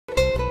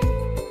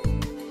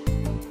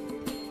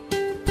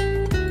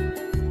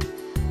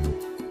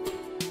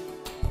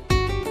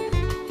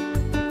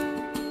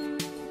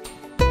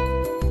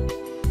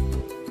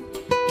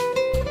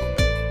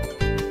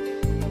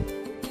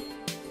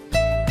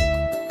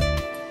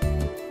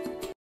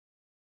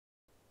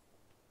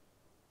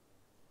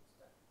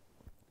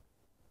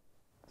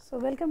So,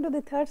 welcome to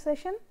the third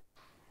session,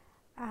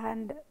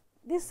 and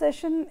this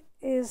session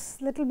is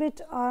little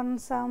bit on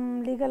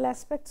some legal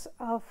aspects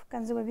of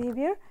consumer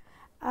behavior,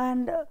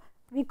 and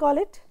we call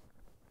it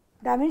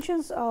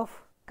dimensions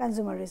of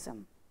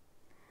consumerism.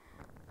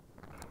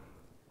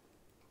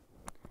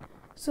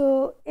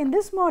 So, in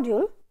this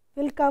module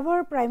we will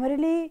cover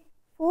primarily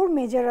four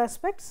major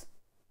aspects.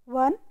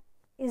 One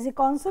is the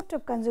concept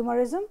of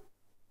consumerism.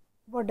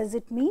 What does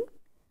it mean?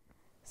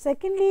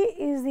 Secondly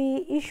is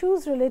the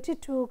issues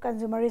related to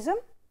consumerism,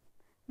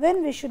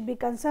 when we should be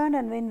concerned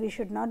and when we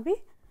should not be.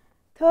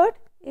 Third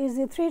is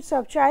the threats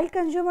of child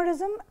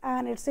consumerism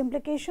and its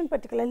implication,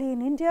 particularly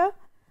in India,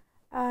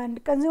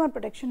 and Consumer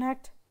Protection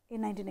Act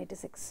in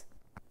 1986.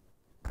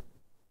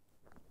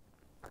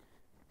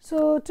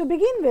 So, to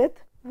begin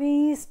with,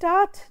 we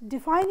start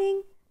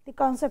defining the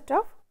concept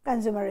of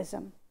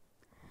consumerism.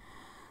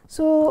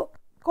 So,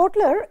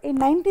 Kotler in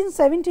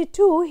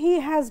 1972,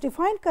 he has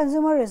defined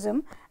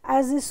consumerism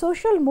as the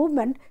social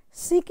movement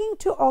seeking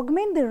to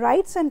augment the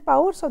rights and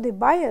powers of the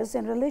buyers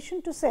in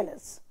relation to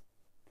sellers.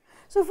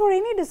 So, for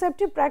any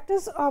deceptive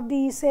practice of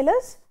the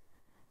sellers,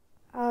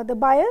 the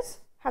buyers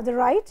have the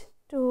right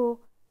to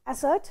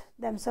assert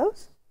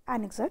themselves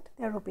and exert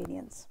their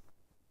opinions.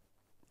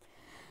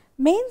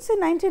 Maines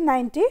in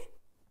 1990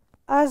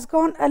 has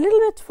gone a little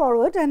bit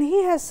forward, and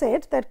he has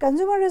said that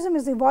consumerism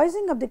is the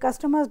voicing of the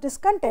customer's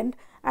discontent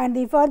and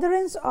the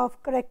furtherance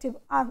of corrective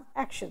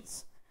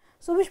actions.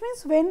 So, which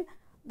means when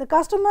the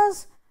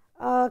customers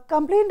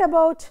complained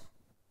about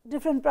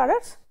different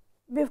products,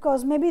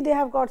 because maybe they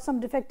have got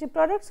some defective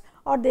products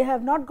or they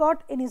have not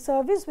got any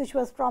service which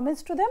was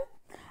promised to them,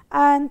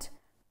 and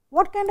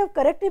what kind of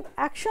corrective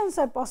actions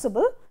are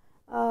possible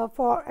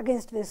for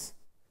against these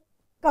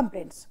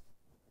complaints.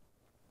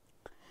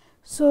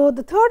 So,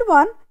 the third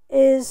one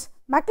is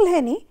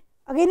McElhenney,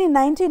 again in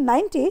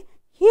 1990,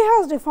 he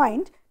has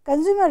defined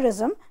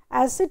consumerism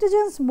as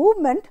citizens'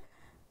 movement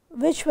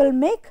which will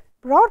make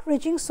broad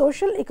reaching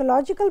social,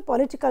 ecological,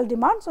 political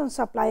demands on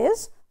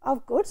suppliers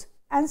of goods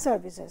and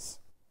services.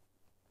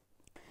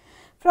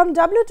 From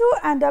W2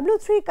 and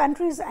W3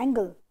 countries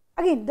angle,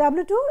 again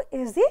W2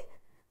 is the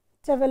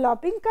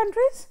developing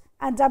countries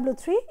and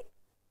W3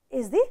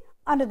 is the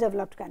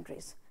underdeveloped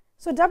countries.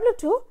 So,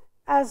 W2,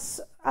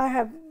 as I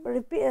have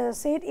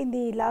said in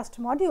the last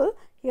module,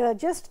 here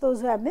just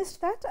those who have missed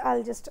that, I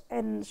will just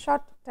in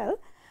short tell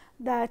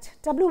that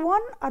W1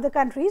 are the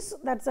countries,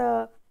 that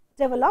is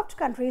developed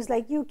countries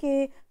like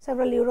UK,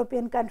 several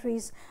European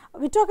countries.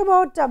 We talk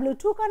about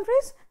W2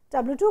 countries.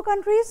 W2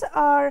 countries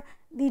are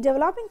the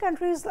developing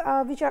countries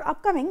which are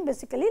upcoming,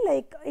 basically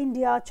like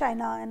India,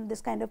 China and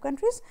this kind of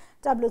countries.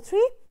 W3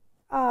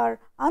 are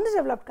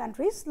underdeveloped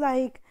countries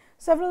like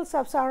several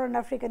sub-Saharan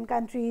African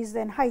countries,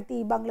 then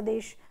Haiti,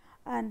 Bangladesh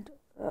and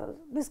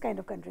this kind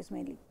of countries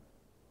mainly.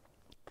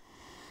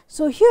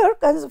 So, here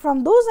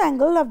from those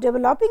angle of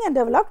developing and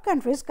developed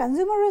countries,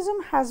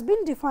 consumerism has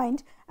been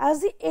defined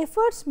as the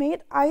efforts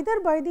made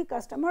either by the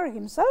customer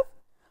himself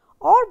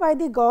or by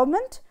the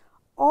government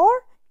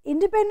or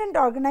independent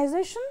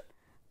organization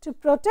to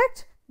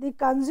protect the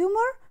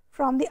consumer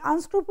from the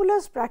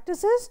unscrupulous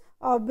practices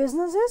of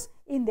businesses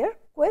in their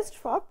quest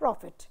for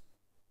profit.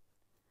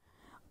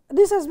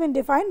 This has been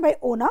defined by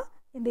Ona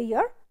in the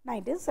year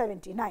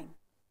 1979.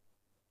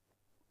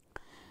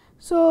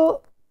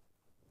 So,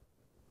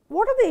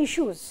 what are the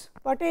issues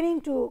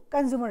pertaining to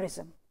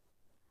consumerism,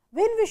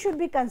 when we should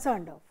be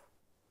concerned of?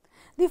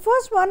 The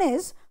first one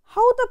is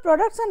how the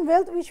products and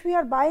wealth which we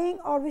are buying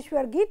or which we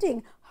are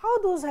getting, how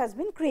those has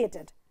been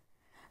created.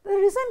 The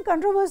recent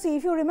controversy,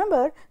 if you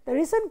remember, the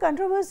recent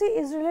controversy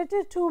is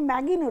related to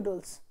Maggi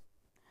noodles,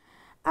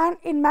 and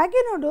in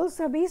Maggi noodles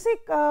the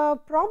basic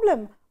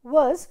problem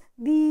was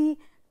the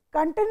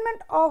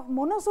containment of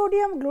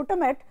monosodium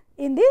glutamate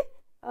in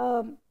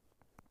the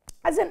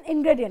as an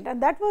ingredient, and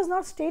that was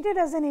not stated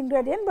as an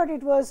ingredient, but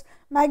it was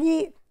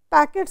Maggi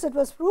packets. It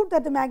was proved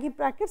that the Maggi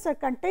packets are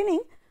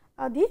containing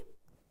the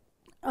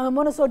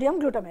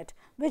monosodium glutamate,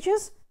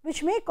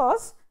 which may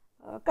cause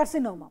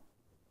carcinoma.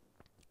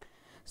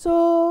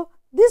 So,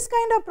 this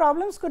kind of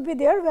problems could be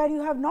there where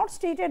you have not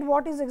stated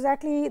what is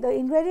exactly the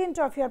ingredient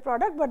of your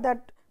product, but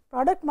that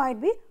product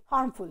might be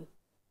harmful.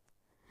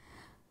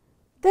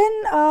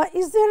 Then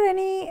is there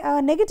any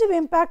negative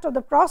impact of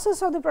the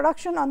process of the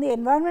production on the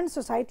environment,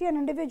 society and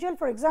individual?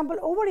 For example,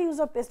 overuse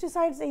of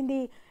pesticides in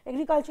the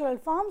agricultural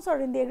farms or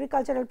in the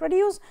agricultural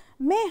produce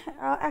may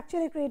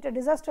actually create a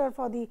disaster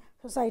for the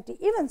society.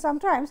 Even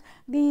sometimes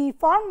the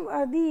farm,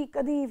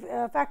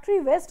 the factory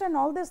waste and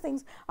all these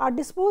things are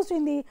disposed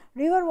in the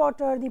river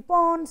water, the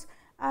ponds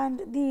and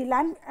the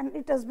land, and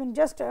it has been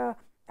just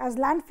as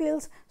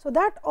landfills. So,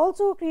 that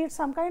also creates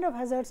some kind of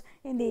hazards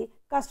in the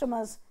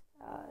customers'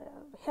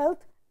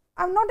 health.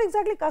 Not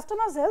exactly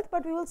customers' health,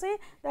 but we will say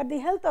that the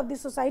health of the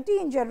society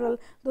in general,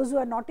 those who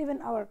are not even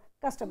our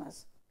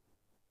customers.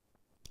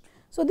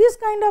 So, these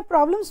kind of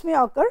problems may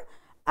occur,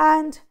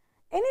 and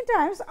any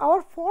times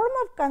our form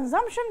of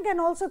consumption can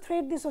also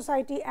threat the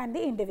society and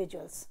the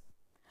individuals.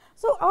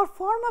 So, our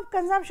form of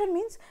consumption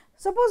means,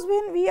 suppose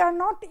when we are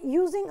not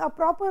using a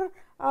proper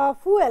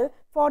fuel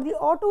for the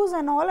autos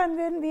and all, and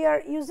when we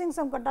are using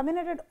some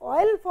contaminated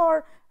oil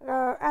for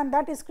and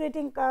that is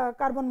creating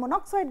carbon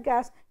monoxide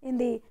gas in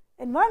the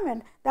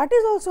environment, that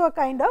is also a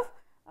kind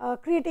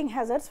of creating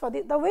hazards for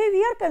the way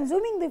we are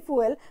consuming the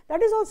fuel,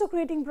 that is also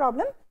creating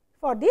problem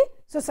for the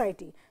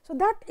society. So,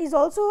 that is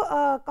also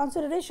a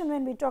consideration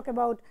when we talk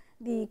about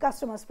the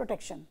customers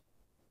protection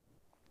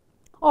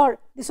or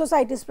the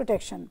society's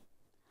protection.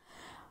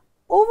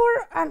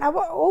 Over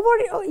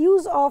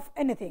use of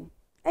anything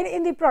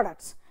in the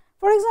products.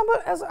 For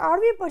example, are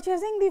we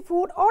purchasing the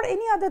food or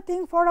any other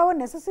thing for our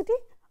necessity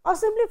or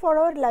simply for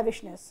our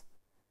lavishness?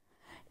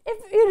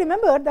 If you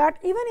remember that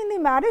even in the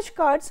marriage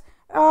cards,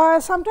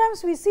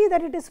 sometimes we see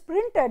that it is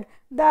printed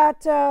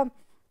that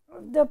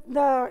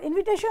the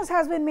invitations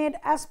has been made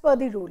as per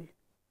the rule,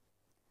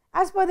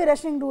 as per the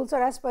rationing rules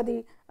or as per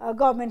the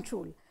government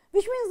rule,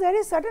 which means there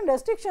is certain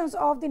restrictions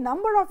of the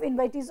number of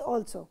invitees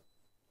also,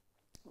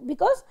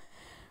 because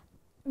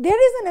there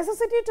is a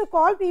necessity to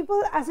call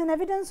people as an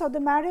evidence of the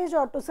marriage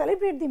or to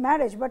celebrate the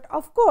marriage, but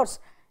of course,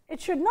 it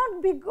should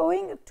not be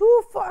going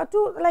too far,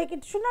 like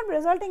it should not be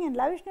resulting in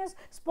lavishness,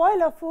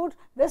 spoil of food,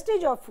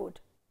 wastage of food,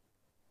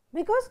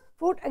 because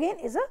food again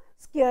is a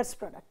scarce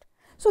product.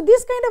 So,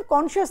 this kind of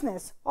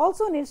consciousness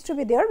also needs to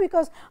be there,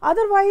 because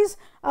otherwise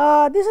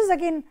this is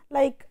again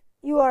like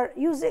you are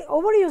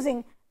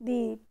overusing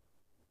the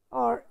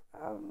or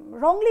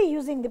wrongly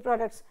using the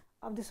products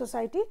of the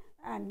society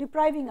and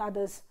depriving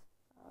others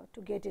to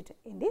get it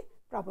in the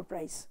proper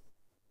price.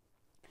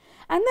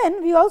 And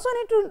then we also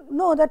need to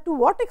know that to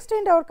what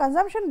extent our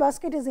consumption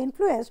basket is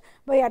influenced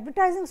by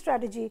advertising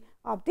strategy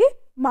of the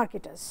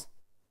marketers.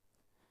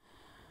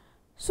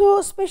 So,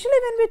 especially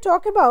when we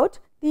talk about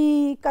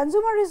the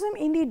consumerism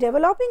in the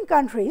developing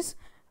countries,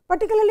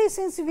 particularly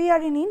since we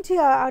are in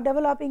India, a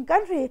developing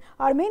country,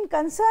 our main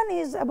concern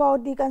is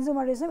about the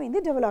consumerism in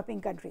the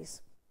developing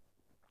countries.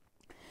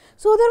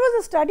 So, there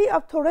was a study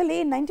of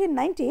Thoroughly in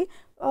 1990,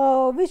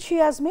 which he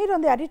has made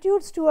on the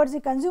attitudes towards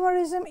the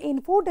consumerism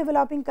in 4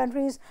 developing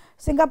countries: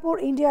 Singapore,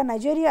 India,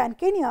 Nigeria and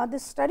Kenya.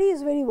 This study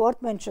is very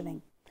worth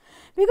mentioning,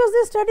 because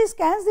this study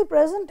scans the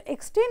present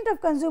extent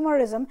of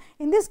consumerism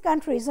in these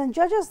countries and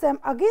judges them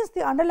against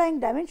the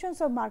underlying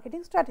dimensions of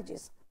marketing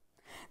strategies.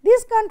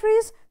 These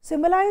countries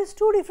symbolize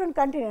 2 different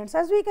continents,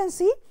 as we can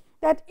see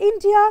that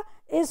India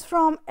is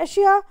from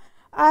Asia,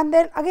 and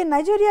then again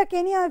Nigeria,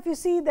 Kenya, if you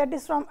see, that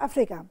is from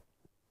Africa.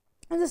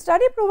 And the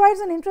study provides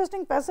an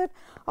interesting facet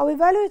of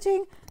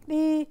evaluating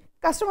the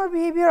customer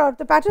behavior or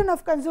the pattern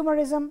of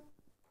consumerism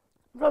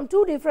from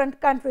 2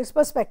 different countries'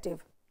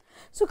 perspective.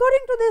 So, according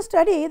to this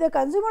study, the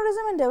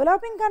consumerism in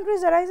developing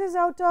countries arises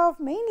out of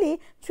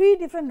mainly 3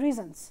 different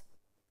reasons.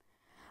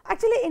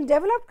 Actually, in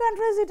developed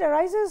countries, it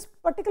arises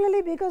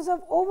particularly because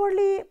of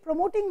overly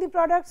promoting the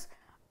products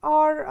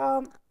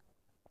or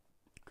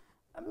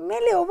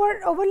mainly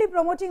overly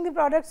promoting the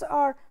products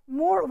or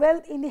more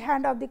wealth in the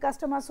hand of the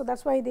customers. So, that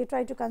is why they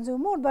try to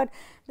consume more, but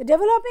the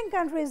developing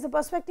countries, the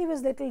perspective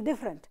is little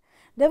different.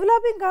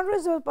 Developing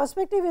countries, the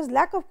perspective is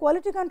lack of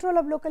quality control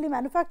of locally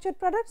manufactured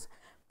products,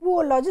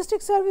 poor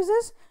logistic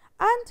services,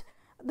 and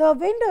the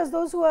vendors,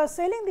 those who are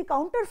selling the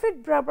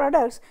counterfeit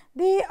products,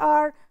 they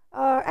are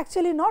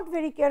actually not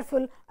very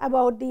careful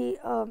about the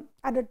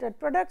adulterated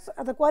products,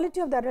 the quality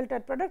of the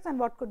adulterated products, and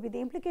what could be the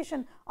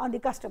implication on the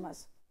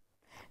customers.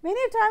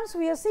 Many times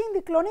we are seeing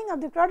the cloning of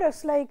the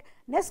products like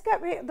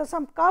Nescafe,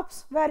 some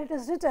cups where it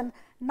is written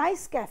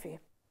Nice Cafe,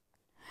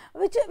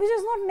 which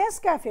is not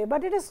Nescafe,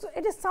 but it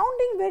is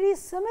sounding very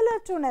similar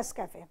to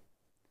Nescafe.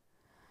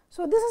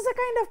 So, this is the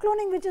kind of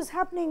cloning which is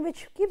happening,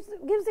 which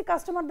gives the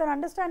customer the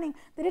understanding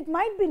that it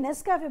might be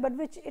Nescafe, but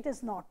which it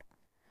is not.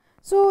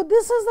 So,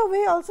 this is the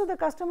way also the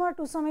customer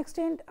to some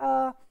extent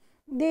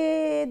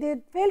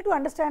they fail to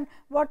understand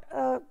what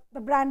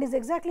the brand is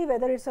exactly,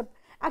 whether it is a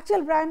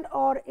actual brand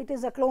or it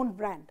is a cloned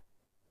brand.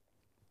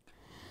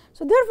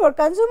 So, therefore,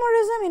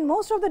 consumerism in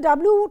most of the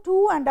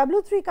W2 and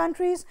W3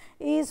 countries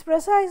is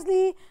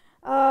precisely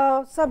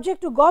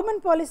subject to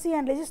government policy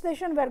and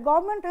legislation, where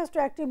government has to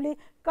actively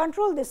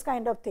control this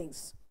kind of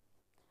things.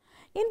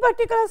 In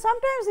particular,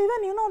 sometimes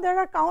even there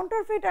are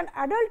counterfeit and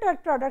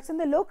adulterated products in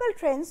the local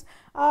trends.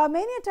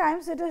 Many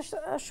times it is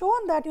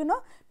shown that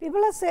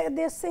people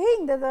are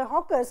saying that the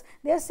hawkers,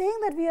 they are saying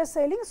that we are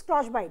selling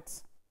Scotch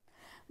Bites.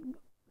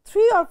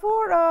 3 or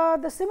 4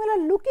 the similar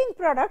looking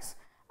products,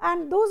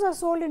 and those are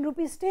sold in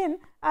 ₹10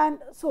 and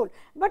sold,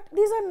 but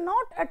these are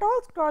not at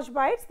all Scotch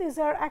Bites, these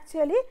are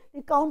actually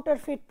the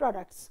counterfeit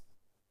products,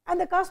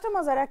 and the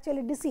customers are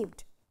actually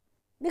deceived,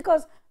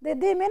 because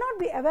they may not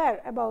be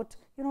aware about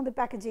the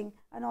packaging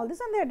and all this,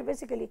 and they are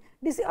basically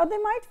deceived, or they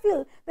might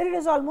feel that it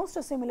is almost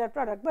a similar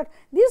product, but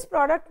this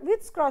product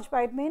with Scotch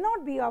Bite may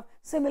not be of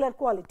similar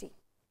quality.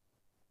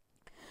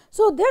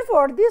 So,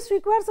 therefore, this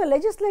requires a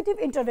legislative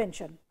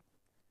intervention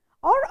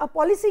or a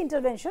policy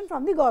intervention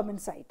from the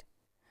government side.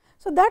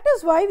 So, that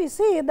is why we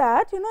say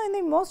that in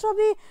the most of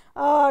the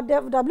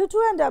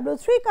W2 and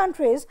W3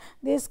 countries,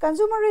 this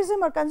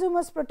consumerism or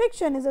consumers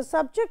protection is a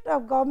subject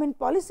of government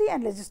policy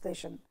and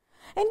legislation.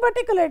 In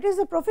particular, it is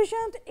the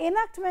proficient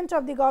enactment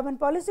of the government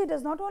policy. It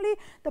is not only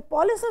the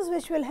policies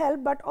which will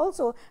help, but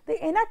also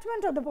the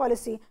enactment of the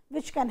policy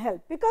which can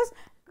help, because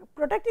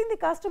protecting the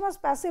customer's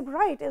passive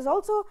right is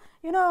also,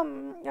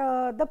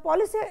 the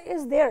policy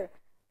is there.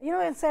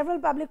 In several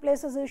public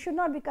places you should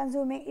not be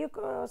consuming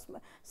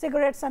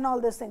cigarettes and all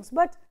these things,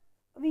 but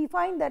we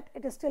find that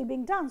it is still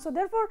being done. So,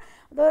 therefore,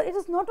 it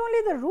is not only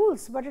the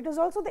rules, but it is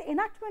also the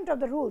enactment of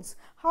the rules,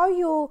 how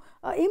you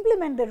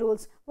implement the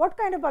rules, what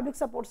kind of public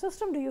support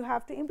system do you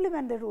have to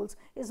implement the rules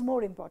is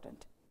more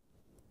important.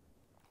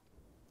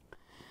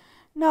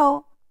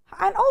 Now,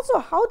 and also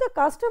how the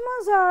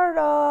customers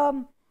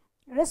are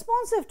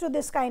responsive to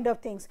this kind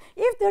of things.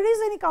 If there is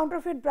any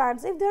counterfeit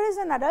brands, if there is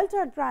an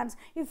adulterated brands,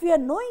 if we are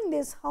knowing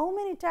this, how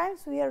many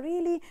times we are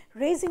really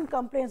raising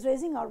complaints,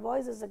 raising our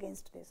voices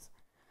against this.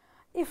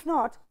 If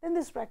not, then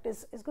this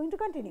practice is going to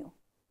continue.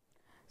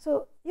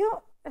 So, it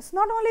is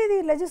not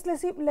only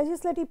the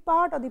legislative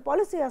part or the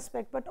policy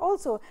aspect, but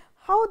also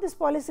how this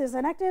policy is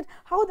enacted,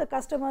 how the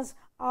customers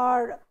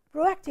are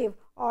proactive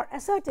or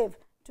assertive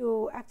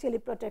to actually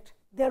protect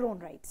their own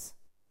rights.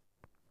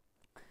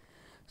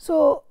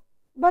 So,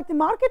 but the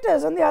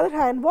marketers, on the other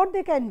hand, what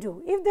they can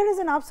do, if there is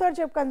an upsurge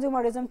of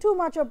consumerism, too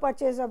much of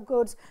purchase of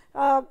goods,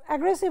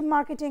 aggressive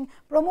marketing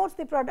promotes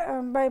the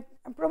product by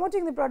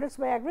promoting the products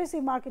by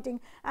aggressive marketing,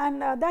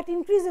 and that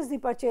increases the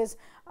purchase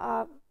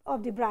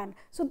of the brand.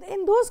 So,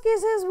 in those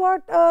cases,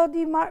 what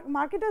the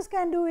marketers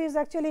can do is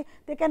actually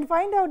they can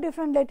find out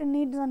different latent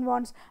needs and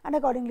wants, and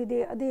accordingly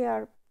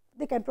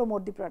they can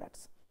promote the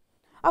products,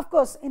 of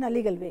course, in a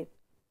legal way.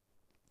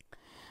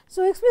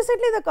 So,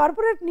 explicitly the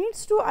corporate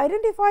needs to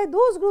identify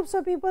those groups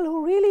of people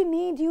who really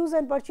need, use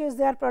and purchase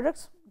their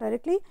products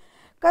directly.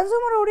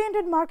 Consumer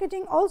oriented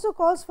marketing also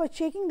calls for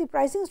checking the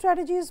pricing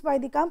strategies by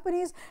the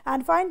companies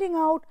and finding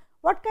out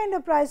what kind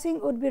of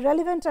pricing would be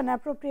relevant and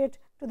appropriate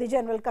to the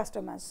general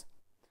customers.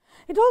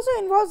 It also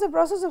involves the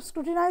process of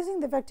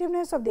scrutinizing the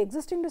effectiveness of the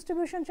existing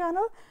distribution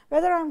channel,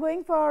 whether I am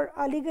going for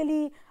a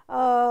legally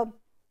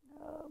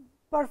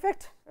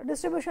perfect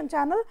distribution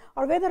channel,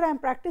 or whether I am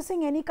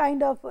practicing any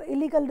kind of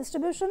illegal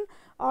distribution,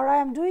 or I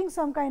am doing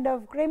some kind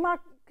of grey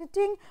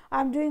marketing,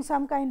 I am doing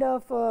some kind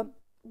of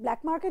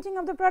black marketing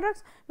of the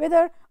products,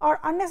 whether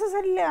or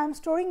unnecessarily I am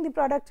storing the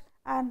product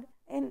and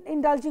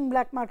indulging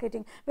black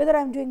marketing, whether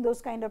I am doing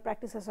those kind of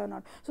practices or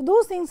not. So,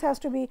 those things has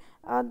to be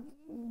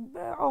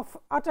of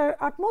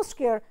utmost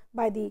care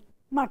by the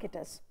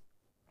marketers.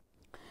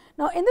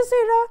 Now, in this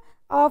era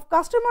of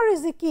customer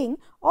is the king,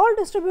 all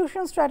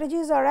distribution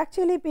strategies are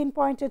actually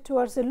pinpointed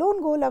towards the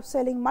lone goal of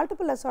selling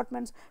multiple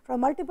assortments from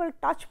multiple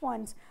touch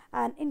points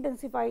and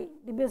intensify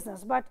the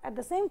business. But at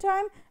the same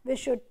time, we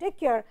should take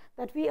care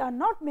that we are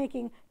not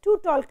making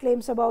too tall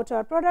claims about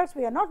our products,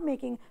 we are not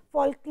making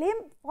false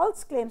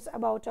claims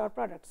about our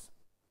products.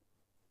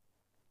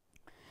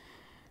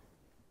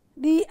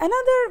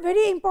 Another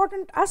very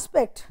important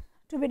aspect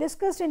to be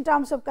discussed in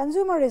terms of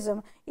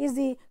consumerism is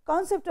the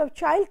concept of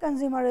child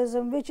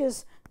consumerism, which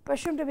is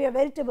presumed to be a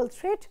veritable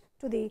threat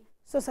to the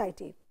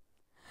society.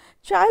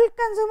 Child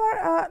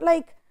consumer,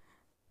 like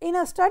in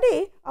a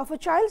study of a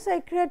child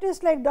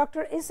psychiatrist like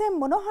Dr.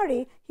 S.M.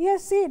 Manohari, he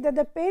has said that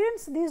the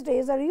parents these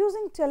days are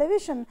using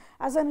television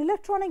as an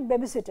electronic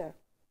babysitter,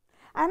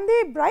 and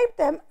they bribe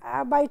them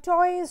by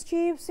toys,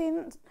 chips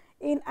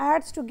in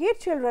ads to get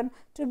children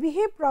to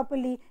behave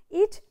properly,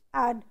 eat,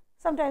 and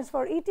sometimes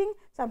for eating,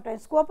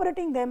 sometimes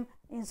cooperating them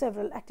in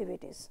several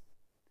activities.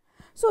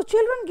 So,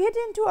 children get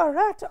into a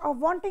rut of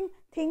wanting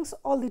things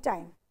all the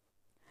time.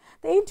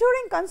 The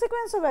enduring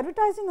consequence of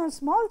advertising on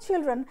small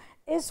children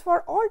is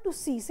for all to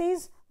see,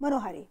 says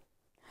Manohari.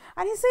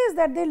 And he says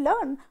that they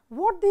learn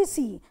what they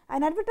see,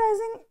 and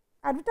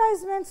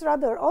advertisements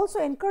rather also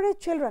encourage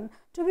children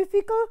to be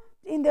fickle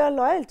in their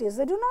loyalties.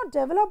 They do not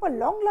develop a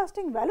long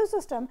lasting value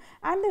system,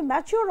 and they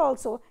mature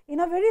also in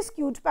a very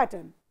skewed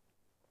pattern.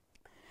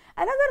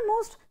 Another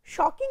most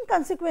shocking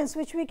consequence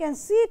which we can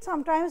see it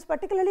sometimes,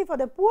 particularly for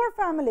the poor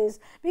families,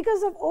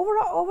 because of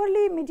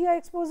overly media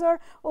exposure,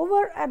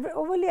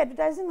 overly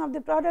advertising of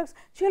the products,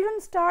 children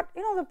start,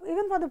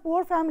 even for the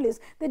poor families,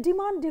 they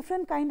demand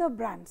different kind of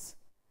brands,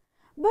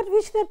 but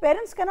which their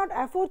parents cannot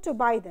afford to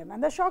buy them.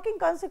 And the shocking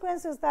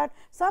consequence is that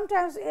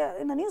sometimes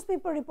in the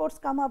newspaper reports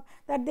come up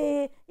that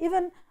they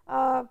even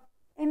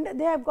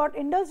they have got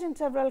indulged in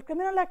several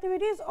criminal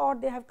activities, or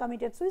they have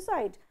committed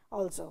suicide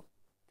also.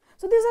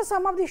 So, these are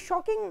some of the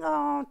shocking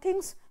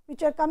things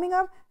which are coming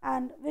up,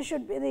 and there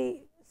should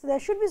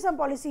be some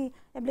policy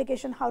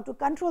implication how to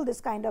control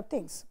this kind of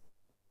things.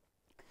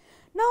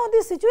 Now,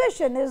 this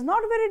situation is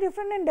not very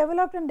different in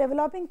developed and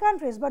developing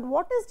countries, but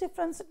what is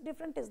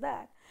different is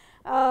that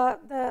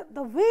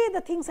the way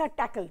the things are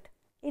tackled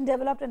in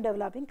developed and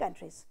developing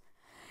countries.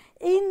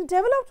 In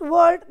developed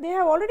world, they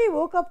have already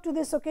woke up to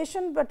this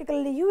occasion,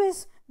 particularly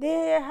US.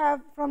 They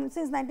have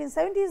since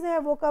 1970s they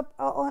have woke up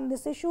on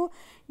this issue.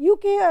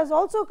 UK has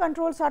also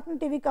controlled certain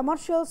TV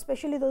commercials,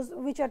 especially those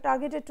which are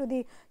targeted to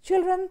the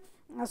children.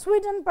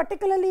 Sweden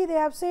particularly, they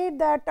have said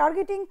that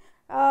targeting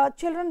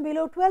children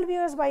below 12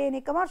 years by any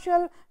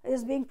commercial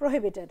is being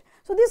prohibited.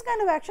 So, these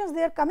kind of actions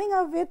they are coming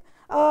up with.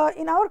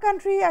 In our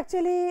country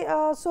actually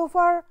so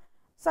far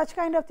such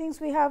kind of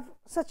things we have,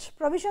 such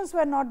provisions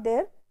were not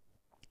there,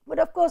 but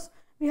of course,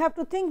 we have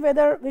to think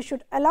whether we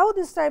should allow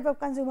this type of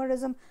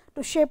consumerism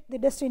to shape the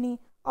destiny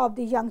of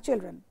the young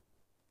children.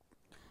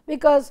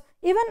 Because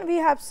even we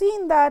have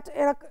seen that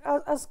a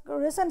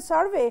recent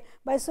survey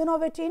by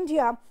Synovate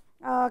India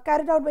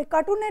carried out by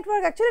Cartoon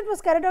Network, actually it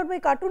was carried out by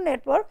Cartoon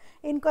Network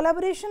in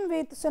collaboration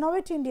with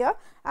Synovate India,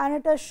 and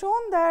it has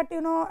shown that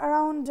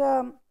around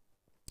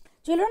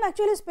children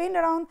actually spend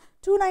around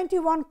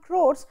 291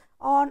 crores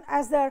on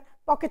as their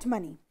pocket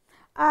money,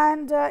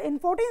 and in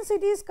 14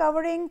 cities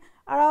covering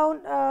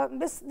around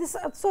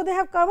so they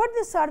have covered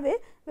this survey,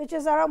 which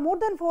is around more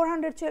than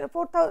 4,000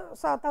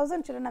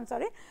 children, I am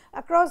sorry,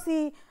 across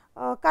the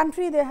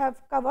country they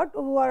have covered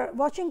who are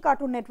watching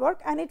Cartoon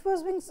Network, and it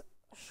was being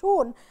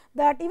shown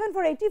that even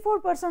for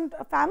 84%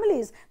 of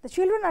families, the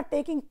children are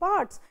taking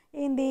parts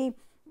in the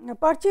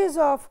purchase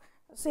of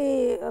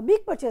say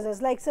big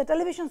purchases like say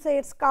television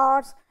sets,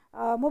 cars,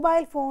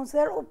 mobile phones. They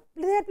are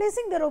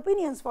placing their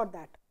opinions for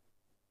that,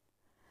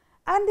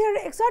 and they are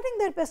exerting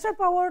their pestle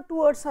power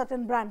towards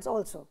certain brands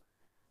also.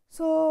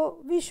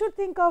 So, we should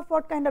think of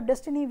what kind of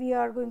destiny we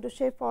are going to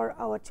shape for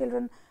our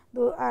children,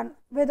 though, and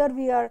whether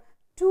we are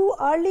too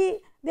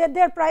early, they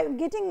are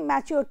getting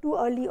mature too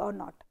early or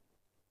not.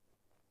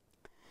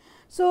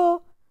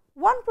 So,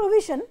 one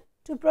provision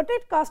to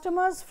protect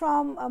customers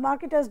from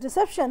marketers'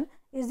 deception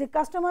is the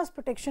Customers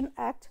Protection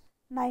Act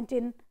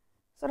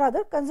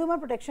Consumer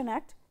Protection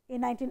Act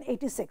in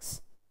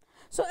 1986.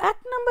 So,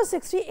 Act number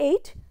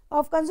 68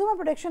 of Consumer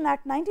Protection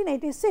Act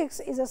 1986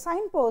 is a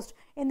signpost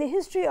in the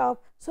history of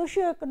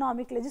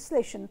socio-economic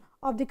legislation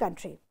of the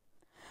country.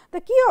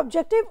 The key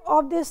objective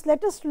of this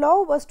latest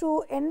law was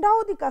to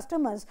endow the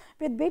customers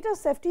with better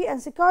safety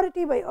and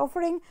security by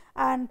offering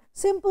an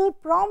simple,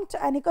 prompt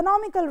and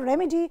economical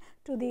remedy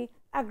to the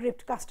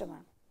aggrieved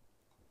customer.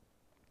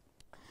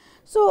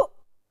 So,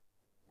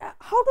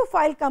 how to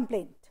file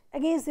complaint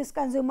against this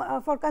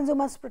consumer for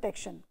consumers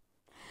protection?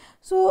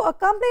 So, a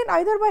complaint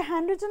either by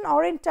handwritten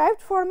or in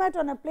typed format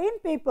on a plain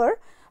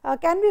paper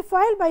can be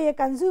filed by a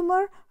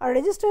consumer, a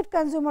registered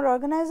consumer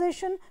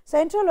organization,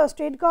 central or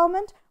state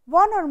government,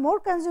 one or more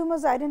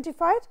consumers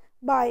identified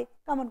by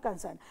common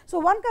concern. So,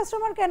 one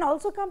customer can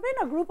also complain,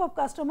 a group of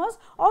customers,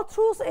 or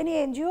through any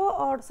NGO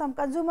or some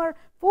consumer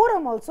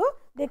forum also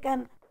they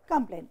can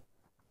complain.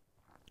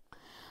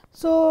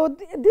 So,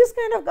 this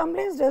kind of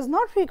complaints does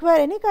not require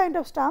any kind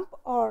of stamp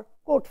or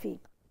court fee.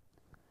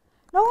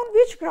 Now, on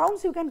which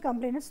grounds you can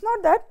complain? It is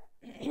not that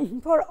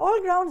for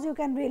all grounds you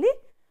can really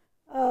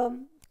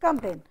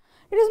complain.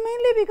 It is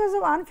mainly because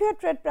of unfair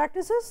trade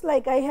practices,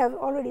 like I have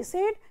already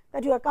said,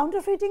 that you are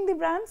counterfeiting the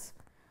brands,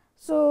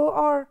 so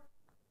or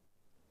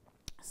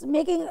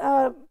making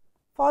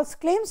false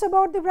claims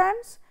about the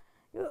brands,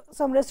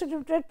 some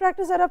restrictive trade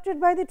practice adopted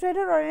by the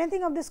trader or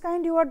anything of this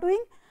kind you are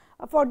doing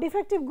for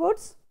defective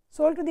goods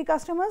sold to the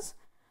customers,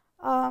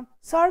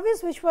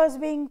 service which was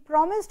being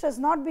promised has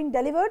not been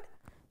delivered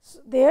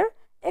there,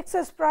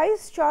 excess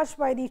price charged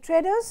by the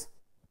traders,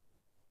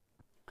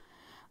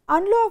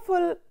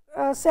 unlawful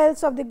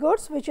sales of the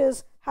goods which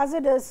is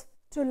hazardous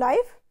to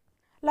life,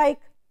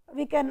 like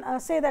we can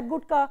say that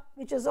gutka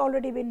which has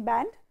already been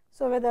banned.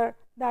 So, whether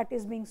that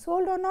is being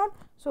sold or not.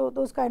 So,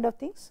 those kind of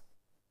things.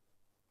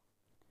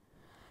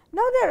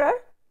 Now, there are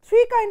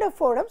three kind of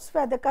forums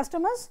where the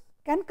customers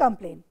can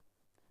complain.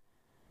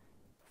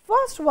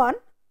 First one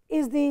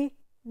is the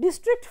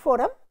district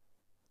forum.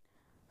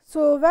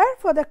 So, where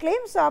for the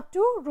claims up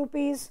to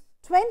rupees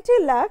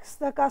 20 lakhs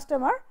the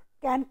customer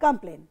can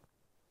complain.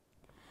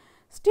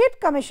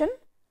 State Commission,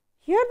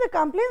 here the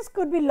complaints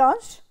could be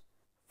launched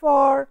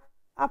for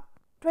up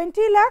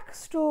 20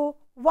 lakhs to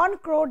 1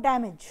 crore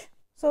damage.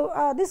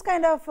 So, this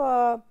kind of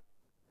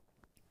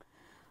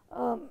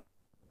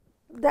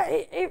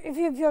if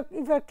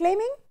you are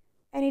claiming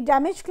any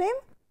damage claim,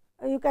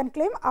 you can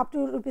claim up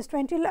to rupees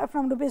 20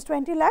 from rupees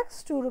 20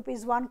 lakhs to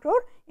rupees 1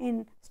 crore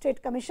in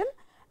State Commission,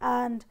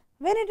 and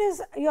when it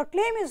is your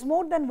claim is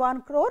more than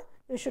 1 crore,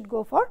 you should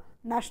go for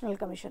National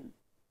Commission.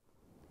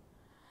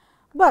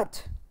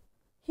 But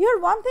here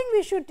one thing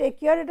we should take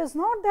care, it is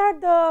not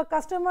that the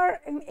customer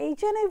in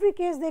each and every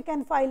case they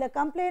can file a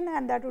complaint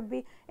and that would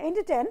be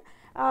entertained.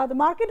 The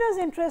marketer's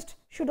interest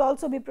should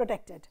also be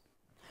protected.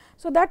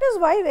 So, that is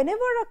why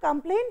whenever a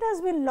complaint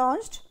has been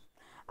launched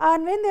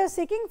and when they are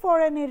seeking for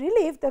any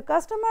relief, the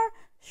customer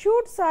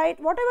should cite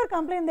whatever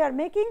complaint they are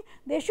making,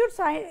 they should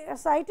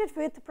cite it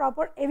with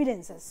proper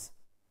evidences.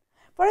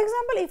 For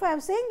example, if I am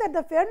saying that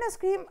the fairness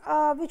cream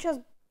which has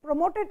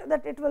promoted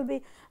that it will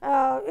be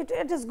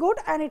it is good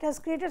and it has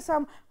created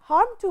some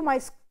harm to my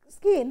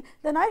skin,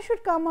 then I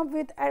should come up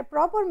with a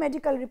proper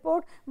medical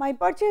report, my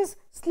purchase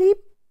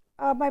slip,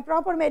 my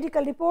proper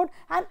medical report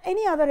and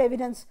any other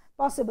evidence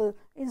possible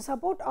in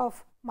support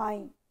of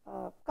my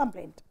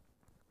complaint.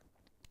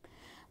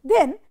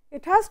 Then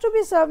it has to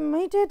be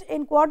submitted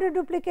in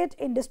quadruplicate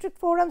in district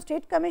forum,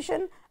 state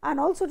commission and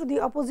also to the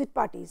opposite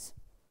parties.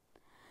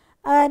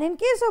 And in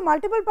case of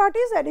multiple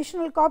parties,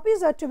 additional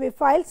copies are to be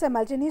filed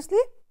simultaneously.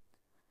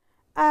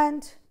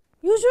 and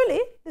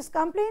usually these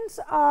complaints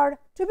are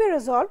to be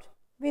resolved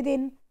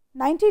within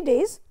 90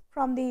 days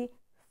from the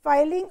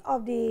filing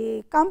of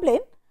the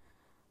complaint.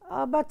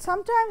 But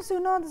sometimes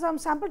some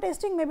sample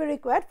testing may be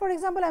required. For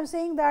example, I am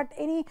saying that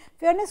any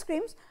fairness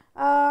claims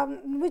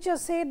which are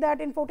said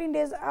that in 14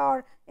 days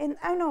or in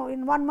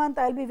 1 month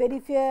I will be very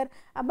fair,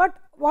 but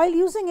while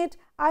using it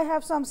I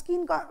have some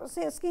skin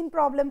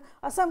problem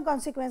or some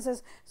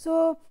consequences.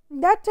 So,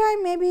 that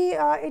time maybe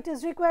it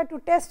is required to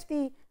test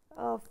the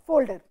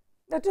folder,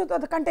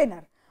 the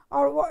container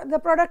or the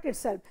product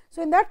itself.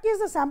 So, in that case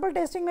the sample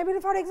testing may be,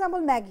 for example,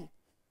 Maggi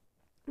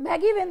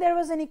when there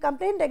was any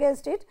complaint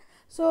against it.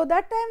 So,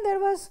 that time there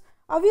was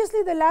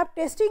obviously the lab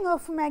testing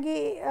of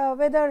Maggi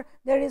whether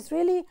there is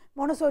really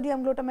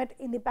monosodium glutamate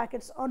in the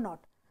packets or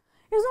not.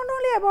 It is not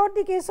only about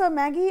the case of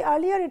Maggi,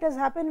 earlier it has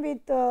happened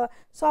with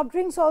soft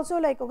drinks also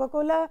like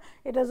Coca-Cola,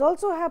 it has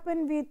also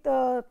happened with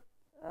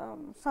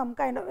some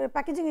kind of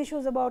packaging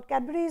issues about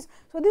Cadbury's.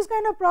 So, this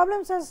kind of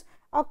problems has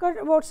occurred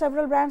about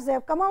several brands. They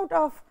have come out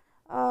of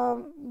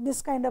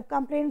this kind of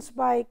complaints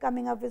by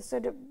coming up with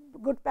sort of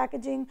good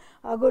packaging,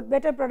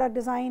 better product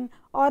design,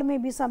 or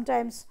maybe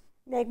sometimes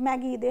like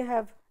Maggi, they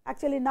have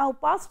actually now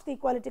passed the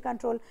quality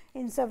control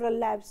in several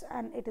labs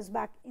and it is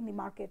back in the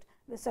market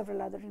with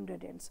several other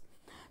ingredients.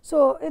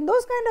 So, in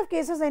those kind of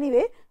cases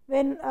anyway,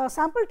 when a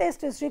sample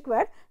test is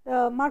required,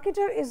 the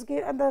marketer is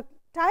given the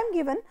time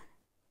given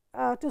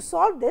to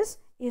solve this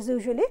is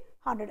usually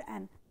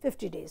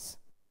 150 days.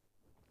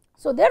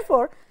 So,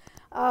 therefore,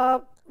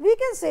 we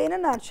can say in a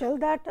nutshell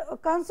that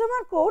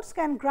consumer courts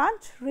can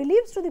grant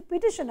reliefs to the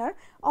petitioner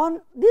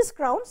on these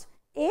grounds.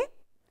 A,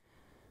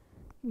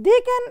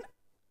 they can,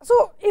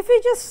 so if we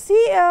just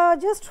see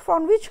just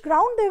from which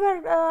ground they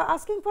were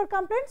asking for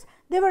complaints,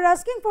 they were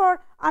asking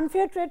for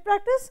unfair trade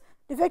practice,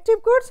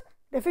 defective goods,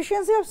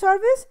 deficiency of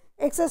service,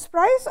 excess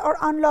price or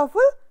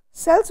unlawful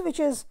sales which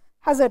is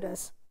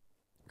hazardous.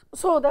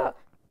 So, the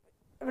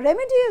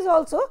remedy is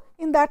also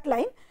in that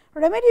line.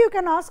 Remedy you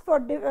can ask for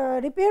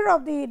repair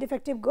of the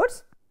defective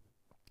goods.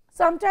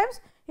 Sometimes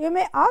you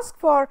may ask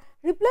for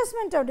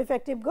replacement of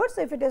defective goods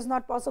if it is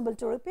not possible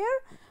to repair,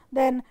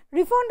 then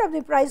refund of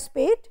the price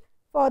paid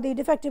for the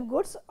defective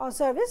goods or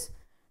service.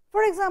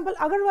 For example,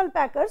 Agarwal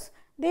packers,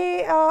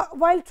 they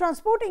while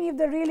transporting, if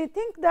they really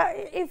think that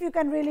if you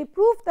can really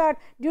prove that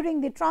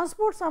during the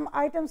transport some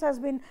items has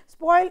been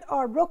spoiled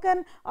or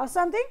broken or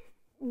something,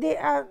 they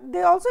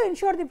also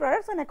insure the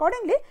products and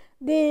accordingly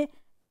they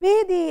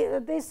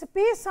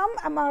pay some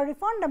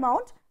refund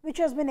amount which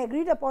has been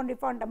agreed upon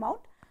refund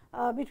amount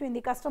between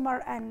the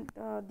customer and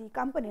the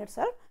company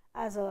itself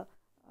as a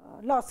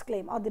loss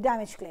claim or the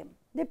damage claim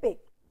they pay.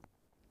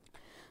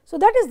 So,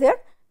 that is there.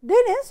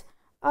 Then is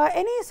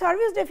any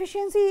service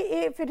deficiency,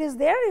 if it is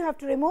there you have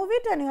to remove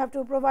it and you have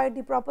to provide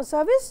the proper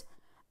service,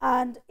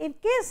 and in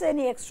case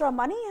any extra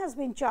money has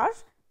been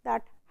charged,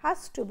 that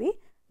has to be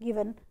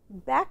given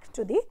back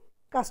to the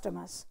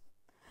customers.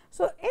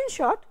 So, in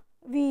short,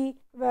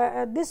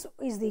 this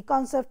is the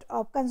concept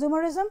of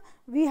consumerism.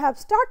 We have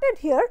started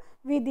here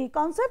with the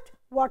concept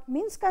what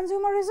means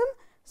consumerism.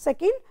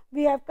 Second,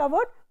 we have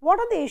covered what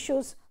are the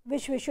issues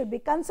which we should be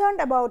concerned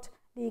about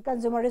the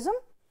consumerism.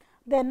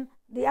 Then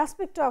the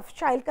aspect of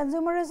child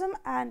consumerism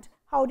and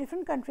how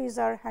different countries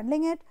are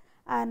handling it,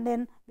 and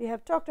then we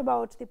have talked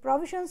about the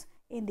provisions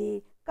in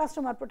the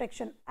Customer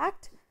Protection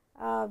Act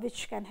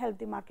which can help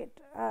the market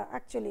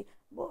actually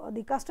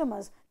the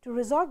customers to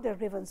resolve their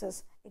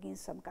grievances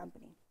against some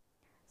company.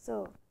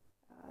 So,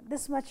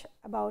 this much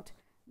about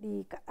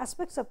the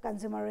aspects of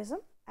consumerism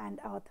and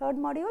our third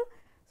module.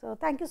 So,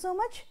 thank you so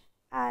much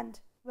and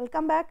we will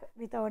come back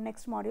with our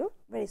next module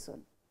very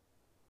soon.